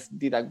López,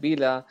 Didac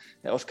Vila,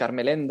 Oscar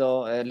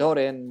Melendo,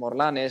 Loren,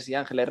 Morlanes,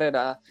 Ángel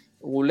Herrera,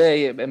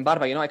 Goulet,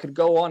 Mbarba. I could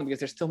go on because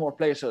there's still more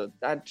players. So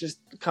that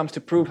just comes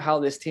to prove how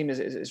this team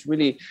is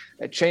really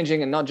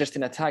changing, and not just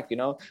in attack,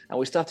 And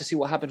we still have to see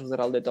what happens with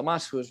Raúl de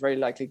Tomás, who is very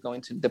likely going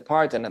to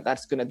depart. And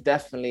that's going to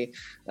definitely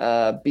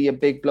be a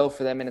big blow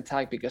for them in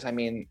attack because, I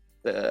mean,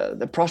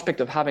 the prospect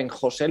of having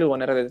Joselu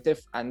and Herrera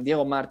and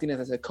Diego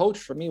Martinez as a coach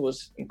for me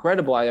was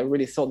incredible. I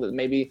really thought that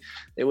maybe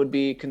they would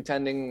be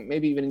contending,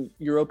 maybe even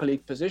Europa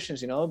League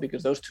positions,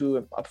 because those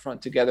two up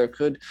front together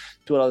could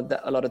do a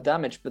lot of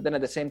damage. But then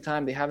at the same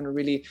time, they haven't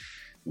really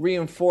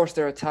reinforced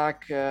their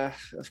attack.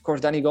 Of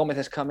course, Dani Gomez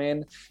has come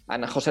in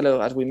and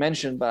Joselu, as we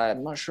mentioned, but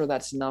I'm not sure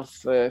that's enough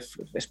if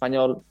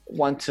Espanyol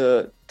want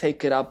to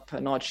take it up a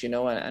notch,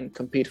 and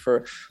compete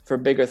for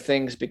bigger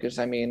things because,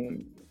 I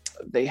mean,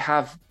 they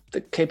have the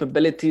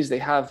capabilities. They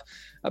have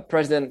a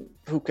president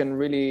who can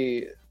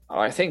really, or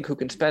I think, who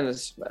can spend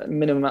a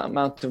minimum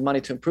amount of money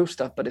to improve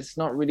stuff, but it's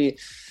not really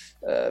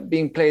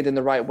being played in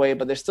the right way.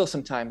 But there's still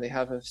some time. They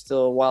have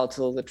still a while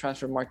till the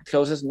transfer market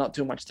closes, not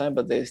too much time,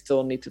 but they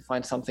still need to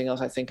find something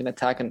else, I think, in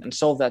attack and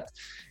solve that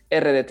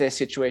RDT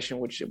situation,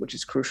 which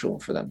is crucial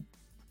for them.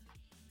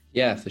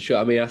 Yeah, for sure.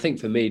 I mean, I think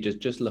for me,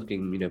 just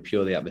looking,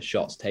 purely at the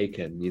shots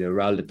taken,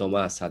 Raúl de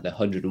Tomás had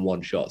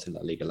 101 shots in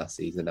La Liga last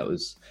season. That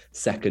was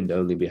second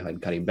only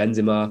behind Karim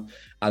Benzema.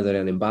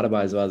 Adrián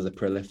Mbarba as well as a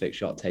prolific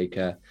shot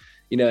taker.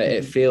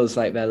 It feels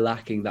like they're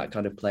lacking that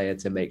kind of player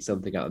to make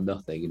something out of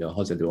nothing.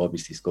 Joselu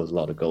obviously scores a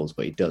lot of goals,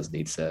 but he does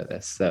need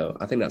service. So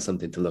I think that's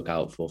something to look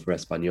out for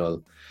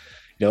Espanyol.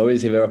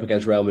 Obviously they're up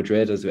against Real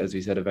Madrid, as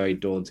we said, a very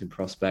daunting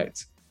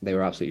prospect. They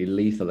were absolutely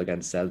lethal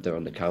against Celta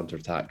on the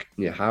counter-attack.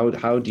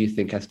 How do you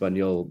think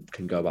Espanyol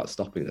can go about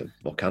stopping them?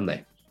 Or can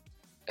they?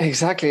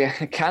 Exactly.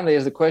 Can they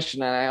is the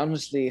question. And I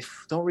honestly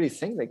don't really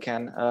think they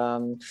can.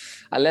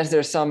 Unless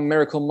there's some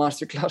miracle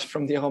masterclass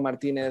from Diego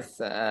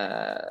Martinez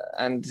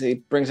and he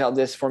brings out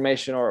this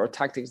formation or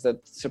tactics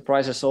that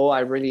surprise us all. I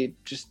really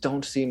just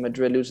don't see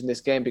Madrid losing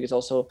this game because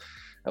also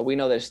we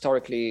know that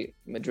historically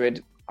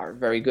Madrid are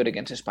very good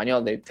against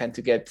Espanyol. They tend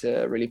to get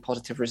really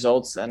positive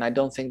results, and I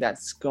don't think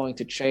that's going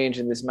to change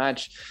in this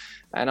match.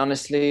 And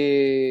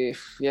honestly,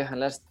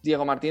 unless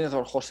Diego Martinez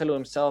or Joselu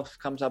himself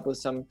comes up with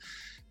some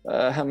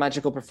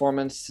magical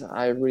performance,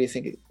 I really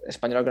think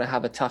Espanyol are going to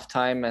have a tough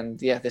time. And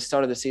the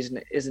start of the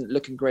season isn't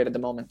looking great at the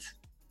moment.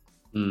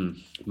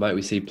 Might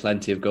we see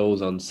plenty of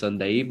goals on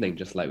Sunday evening,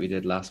 just like we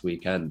did last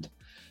weekend?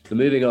 So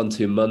moving on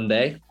to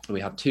Monday,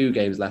 we have 2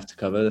 games left to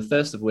cover. The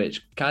first of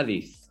which,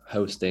 Cádiz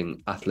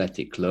hosting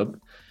Athletic Club.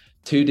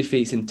 2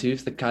 defeats in 2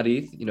 for the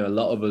Cadiz. You know, a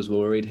lot of us were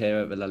worried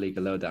here at the La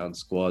Liga Lowdown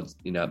squad,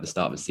 you know, at the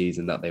start of the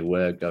season that they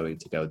were going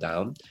to go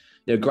down.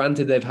 You know,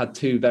 granted, they've had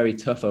 2 very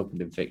tough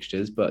opening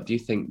fixtures, but do you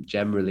think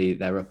generally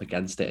they're up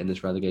against it in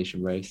this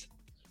relegation race?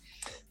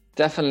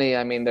 Definitely.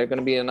 I mean, they're going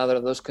to be another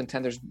of those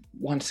contenders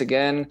once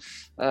again.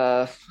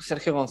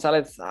 Sergio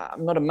González,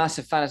 I'm not a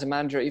massive fan as a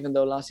manager, even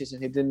though last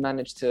season he did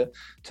manage to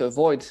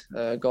avoid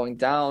going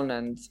down.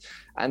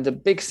 And the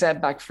big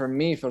setback for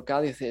me, for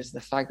Cádiz, is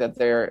the fact that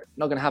they're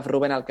not going to have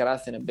Rubén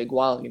Alcaraz in a big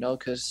while, you know,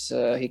 because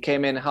he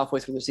came in halfway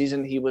through the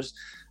season. He was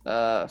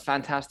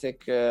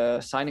fantastic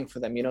signing for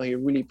them. You know, he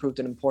really proved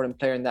an important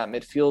player in that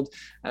midfield.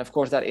 And of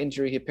course, that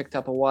injury he picked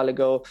up a while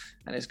ago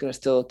and it's going to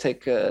still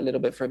take a little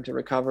bit for him to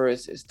recover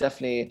is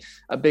definitely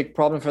a big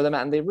problem for them.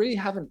 And they really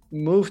haven't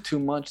moved too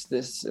much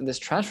in this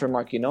transfer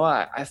market. You know,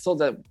 I thought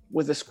that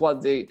with the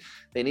squad, they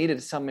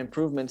needed some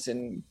improvements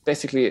in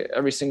basically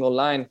every single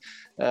line,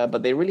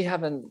 but they really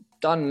haven't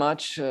done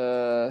much.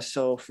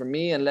 So for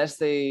me, unless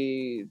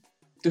they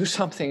do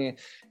something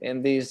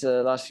in these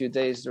last few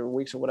days or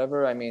weeks or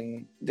whatever, I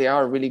mean, they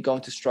are really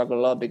going to struggle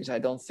a lot because I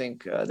don't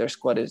think their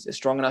squad is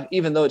strong enough,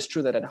 even though it's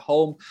true that at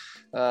home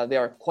they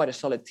are quite a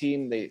solid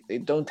team. They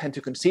don't tend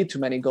to concede too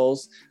many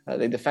goals.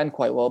 They defend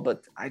quite well,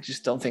 but I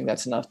just don't think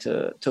that's enough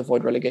to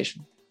avoid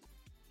relegation.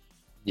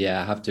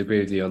 Yeah, I have to agree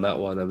with you on that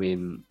one. I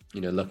mean,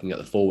 you know, looking at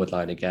the forward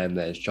line again,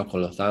 there's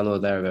Choco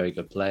Lozano, they're a very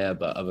good player,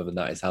 but other than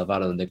that, it's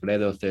Alvaro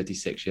Negredo,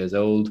 36 years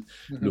old,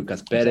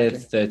 Lucas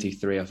Perez,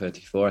 33 or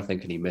 34, I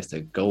think, and he missed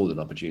a golden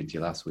opportunity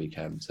last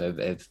weekend. So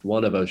if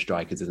one of those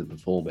strikers isn't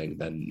performing,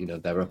 then, you know,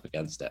 they're up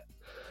against it.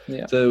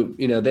 Yeah. So,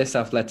 you know, this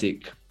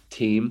Athletic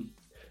team,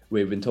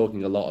 we've been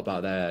talking a lot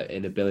about their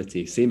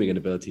seeming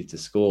inability to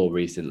score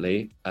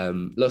recently.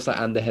 Looks like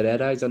Ander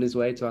Herrera is on his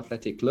way to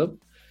Athletic Club.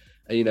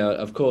 You know,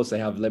 of course, they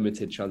have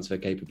limited transfer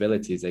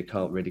capabilities. They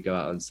can't really go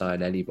out and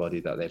sign anybody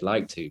that they'd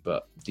like to.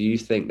 But do you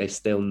think they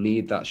still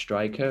need that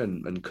striker?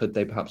 And could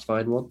they perhaps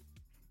find one?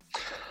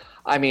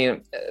 I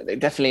mean, they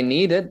definitely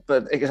need it.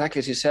 But exactly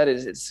as you said,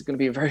 it's going to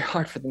be very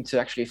hard for them to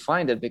actually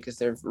find it because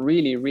they're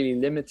really, really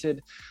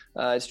limited.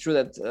 It's true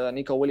that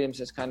Nico Williams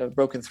has kind of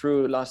broken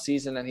through last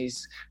season and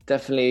he's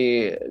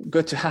definitely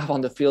good to have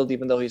on the field,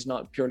 even though he's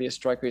not purely a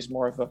striker. He's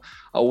more of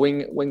a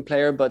wing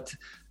player. But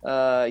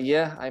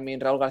yeah, I mean,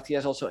 Raúl García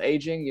is also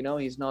aging. You know,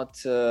 he's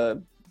not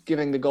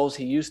giving the goals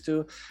he used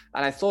to.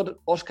 And I thought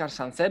Oscar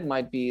Sancet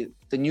might be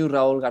the new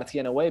Raúl García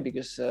in a way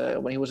because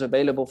when he was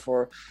available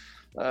for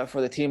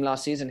the team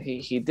last season,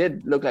 he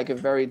did look like a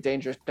very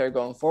dangerous player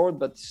going forward.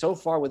 But so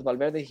far with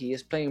Valverde, he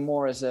is playing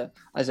more as a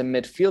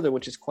midfielder,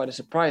 which is quite a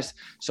surprise.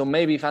 So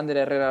maybe if Ander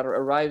Herrera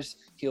arrives,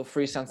 he'll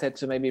free Sancet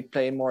to maybe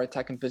play more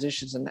attacking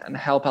positions and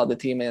help out the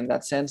team in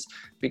that sense.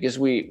 Because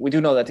we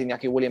do know that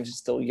Iñaki Williams is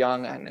still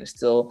young and is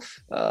still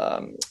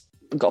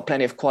got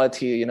plenty of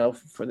quality, you know,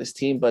 for this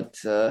team. But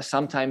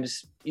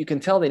sometimes you can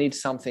tell they need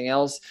something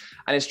else.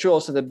 And it's true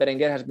also that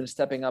Berenguer has been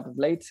stepping up of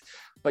late.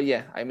 But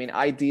yeah, I mean,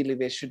 ideally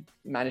they should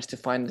manage to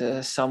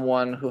find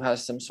someone who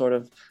has some sort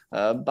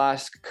of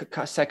Basque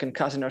second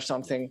cousin or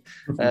something,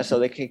 so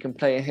they can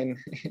play in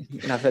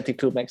Athletic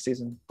Club next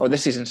season, or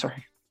this season,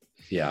 sorry.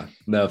 Yeah,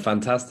 no,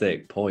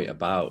 fantastic point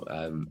about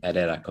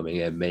Herrera coming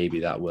in. Maybe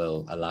that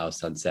will allow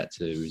Sancet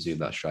to resume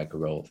that striker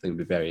role. I think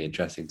it'll be very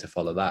interesting to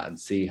follow that and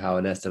see how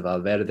Ernesto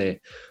Valverde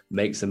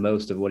makes the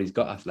most of what he's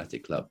got at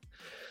Athletic Club.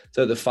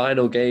 So the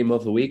final game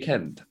of the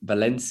weekend,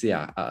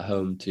 Valencia at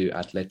home to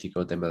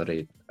Atletico de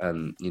Madrid.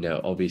 You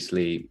know,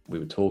 obviously we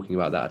were talking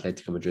about that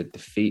Atletico Madrid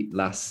defeat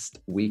last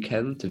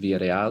weekend to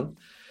Villarreal.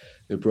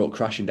 They brought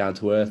crashing down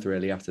to earth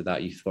really after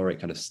that euphoric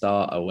kind of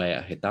start away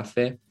at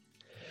Getafe.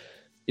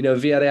 You know,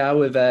 Villarreal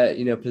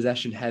with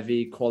possession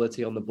heavy,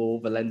 quality on the ball.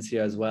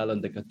 Valencia as well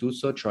under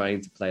Gattuso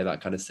trying to play that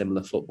kind of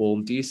similar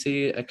football. Do you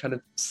see a kind of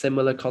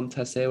similar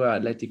contest here where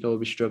Atletico will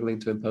be struggling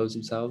to impose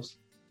themselves?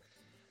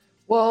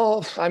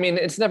 Well, I mean,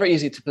 it's never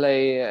easy to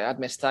play at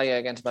Mestalla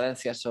against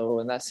Valencia. So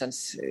in that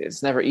sense,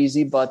 it's never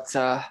easy. But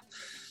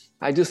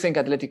I do think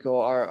Atletico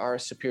are a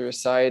superior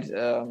side.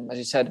 As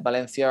you said,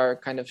 Valencia are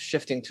kind of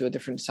shifting to a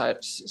different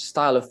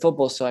style of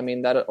football. So, I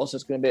mean, that also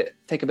is going to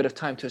take a bit of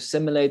time to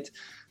assimilate.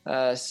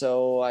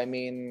 So, I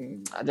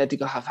mean,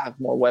 Atletico have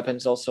more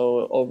weapons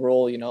also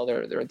overall. You know,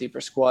 they're a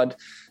deeper squad.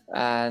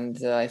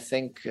 And I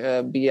think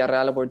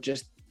Villarreal were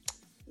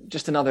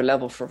just another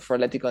level for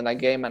Atletico in that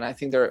game. And I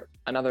think they're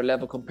another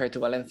level compared to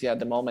Valencia at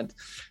the moment.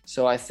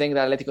 So I think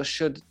that Atletico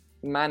should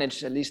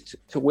manage at least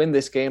to win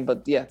this game.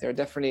 But yeah, it's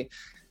definitely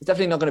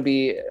not going to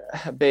be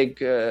a big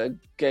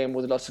game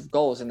with lots of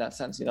goals in that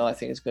sense. You know, I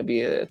think it's going to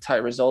be a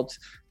tight result.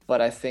 But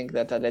I think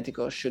that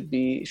Atletico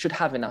should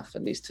have enough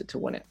at least to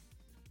win it.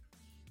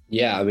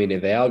 Yeah, I mean,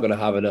 if they are going to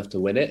have enough to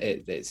win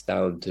it, it's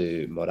down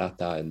to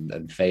Morata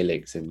and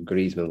Felix and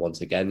Griezmann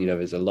once again. You know,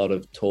 there's a lot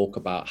of talk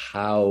about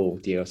how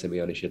Diego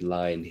Simeone should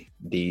line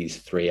these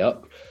three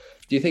up.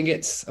 Do you think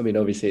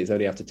obviously it's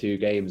only after 2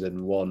 games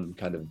and one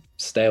kind of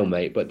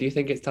stalemate, but do you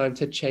think it's time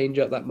to change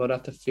up that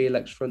Morata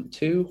Felix front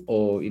two,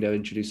 or, you know,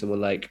 introduce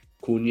someone like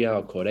Cunha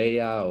or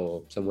Correa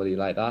or somebody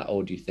like that?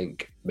 Or do you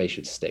think they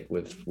should stick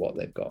with what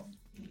they've got?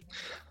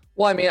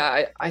 Well, I mean,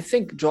 I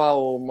think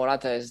Joao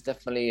Morata is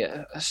definitely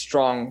a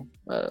strong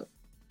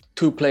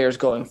two players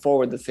going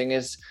forward. The thing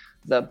is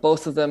that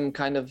both of them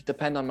kind of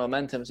depend on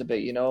momentums a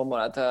bit.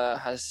 Morata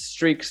has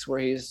streaks where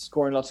he's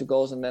scoring lots of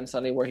goals and then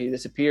suddenly where he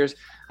disappears.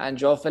 And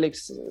Joao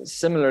Felix,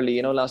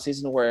 similarly, last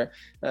season where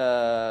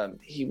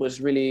he was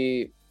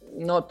really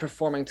not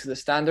performing to the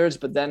standards,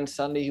 but then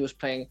suddenly he was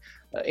playing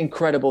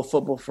incredible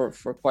football for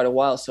quite a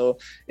while. So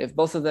if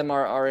both of them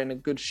are in a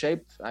good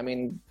shape, I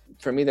mean,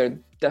 for me, they're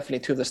definitely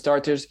two of the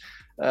starters.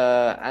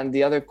 And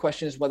the other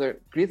question is whether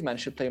Griezmann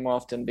should play more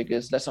often,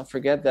 because let's not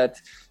forget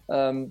that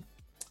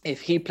if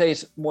he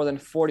plays more than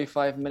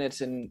 45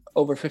 minutes in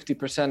over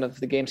 50% of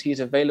the games he's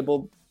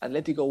available,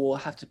 Atletico will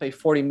have to pay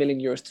 40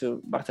 million euros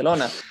to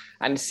Barcelona.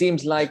 And it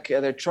seems like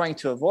they're trying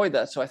to avoid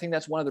that. So I think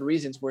that's one of the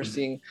reasons we're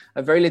seeing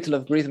a very little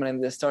of Griezmann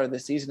in the start of the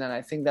season. And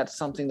I think that's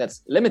something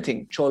that's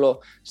limiting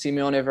Cholo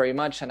Simeone very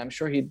much. And I'm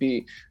sure he'd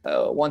be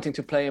wanting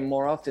to play him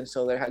more often.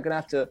 So they're going to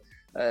have to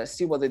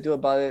see what they do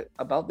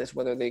about this,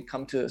 whether they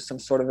come to some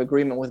sort of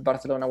agreement with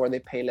Barcelona where they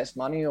pay less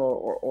money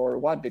or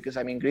what. Because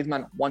I mean,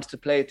 Griezmann wants to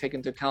play, take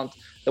into account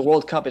the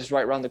World Cup is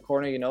right around the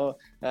corner,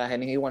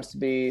 and he wants to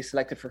be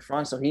selected for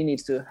France, so he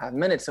needs to have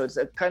minutes. So it's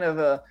a kind of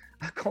a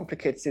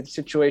complicated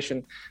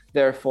situation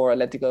there for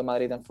Atletico de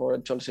Madrid and for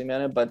Cholo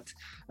Simeone. But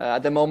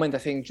at the moment, I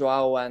think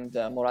Joao and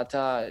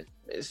Morata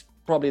is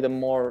probably the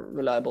more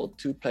reliable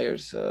two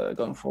players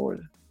going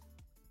forward.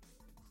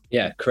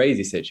 Yeah,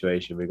 crazy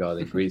situation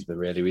regarding Griezmann.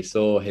 Really, we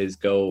saw his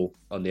goal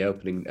on the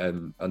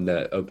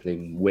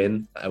opening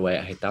win away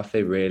at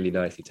Getafe, really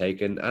nicely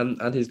taken,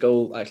 and his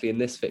goal actually in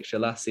this fixture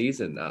last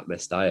season at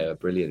Mestalla, a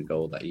brilliant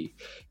goal that he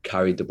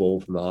carried the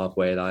ball from the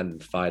halfway line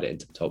and fired it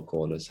into the top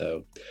corner.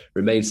 So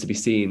remains to be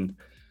seen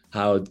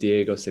how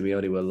Diego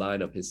Simeone will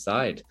line up his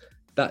side.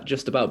 That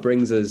just about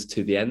brings us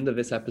to the end of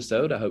this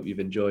episode. I hope you've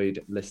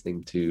enjoyed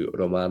listening to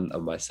Roman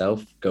and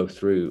myself go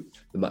through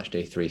the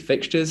Matchday 3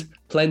 fixtures.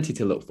 Plenty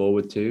to look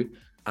forward to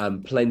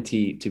and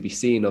plenty to be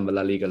seen on the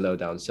LaLiga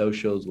Lowdown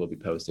socials. We'll be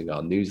posting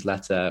our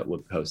newsletter. We'll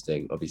be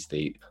posting,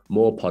 obviously,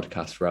 more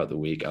podcasts throughout the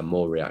week and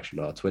more reaction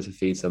on our Twitter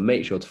feed. So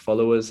make sure to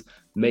follow us.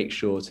 Make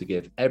sure to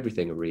give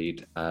everything a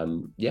read.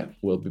 And yeah,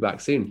 we'll be back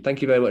soon.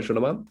 Thank you very much,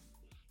 Roman.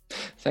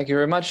 Thank you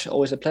very much.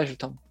 Always a pleasure,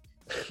 Tom.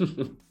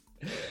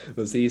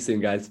 We'll see you soon,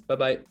 guys.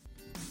 Bye-bye.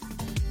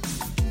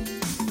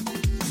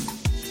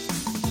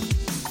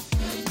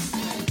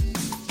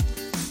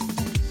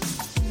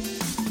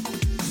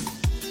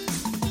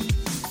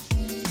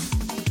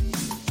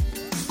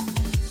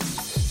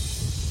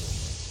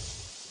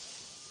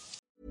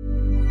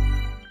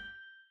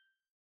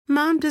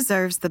 Mom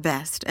deserves the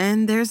best,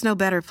 and there's no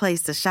better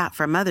place to shop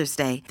for Mother's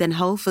Day than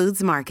Whole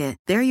Foods Market.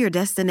 They're your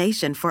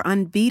destination for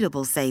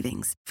unbeatable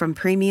savings, from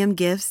premium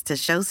gifts to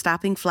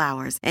show-stopping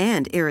flowers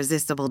and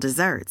irresistible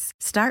desserts.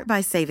 Start by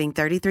saving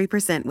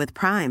 33% with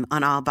Prime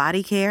on all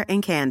body care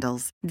and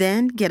candles.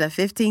 Then get a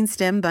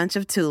 15-stem bunch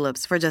of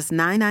tulips for just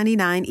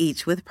 $9.99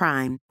 each with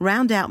Prime.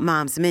 Round out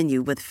Mom's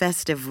menu with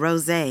festive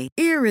rosé,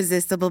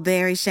 irresistible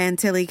berry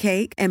chantilly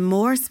cake, and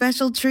more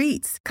special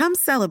treats. Come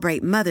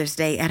celebrate Mother's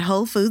Day at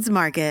Whole Foods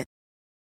Market.